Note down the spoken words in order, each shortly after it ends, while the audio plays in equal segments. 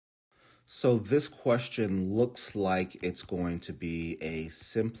So this question looks like it's going to be a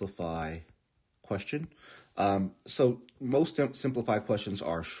simplify question. So most simplify questions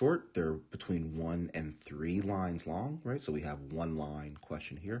are short. They're between 1 and 3 lines long, right? So we have 1 line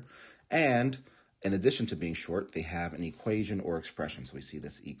question here. And in addition to being short, they have an equation or expression. So we see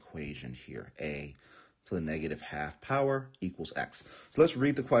this equation here, a to the negative half power equals x. So let's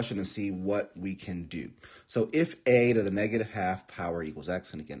read the question and see what we can do. So if a to the negative half power equals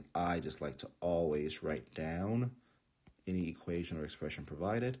x, and again, I just like to always write down any equation or expression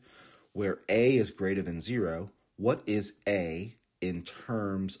provided, where a is greater than 0, what is a in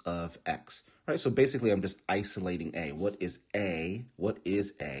terms of x? Right, so basically I'm just isolating a. What is a? What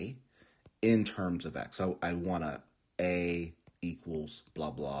is a in terms of x? So I want a equals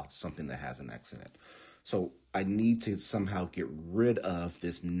blah, blah, something that has an x in it. So I need to somehow get rid of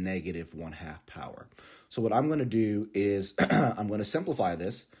this negative 1/2 power. So what I'm going to do is I'm going to simplify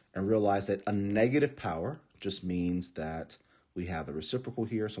this and realize that a negative power just means that we have the reciprocal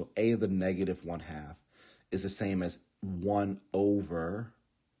here. So a to the negative 1/2 is the same as 1 over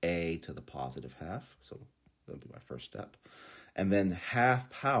a to the positive half. So that'll be my first step. And then half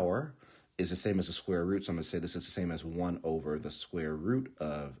power is the same as the square root. So I'm going to say this is the same as 1 over the square root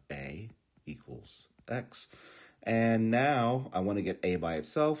of a equals x. And now I want to get a by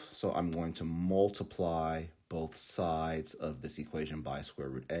itself, so I'm going to multiply both sides of this equation by square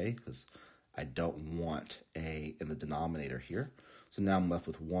root a, because I don't want a in the denominator here. So now I'm left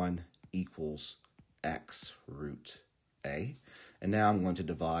with 1 equals x root a. And now I'm going to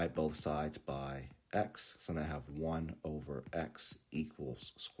divide both sides by x. So now I have 1 over x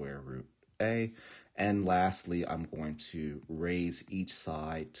equals square root a. And lastly, I'm going to raise each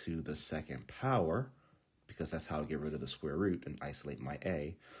side to the second power, because that's how I get rid of the square root and isolate my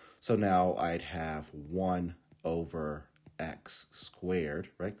a. So now I'd have 1 over x squared,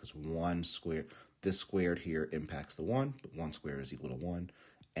 right? Because 1 squared, this squared here impacts the 1, but 1 squared is equal to 1,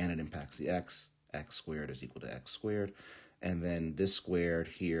 and it impacts the x. X squared is equal to x squared. And then this squared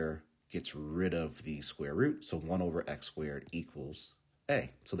here gets rid of the square root, so 1 over x squared equals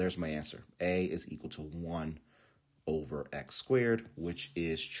a. So there's my answer. A is equal to 1 over x squared, which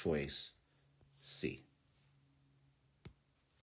is choice C.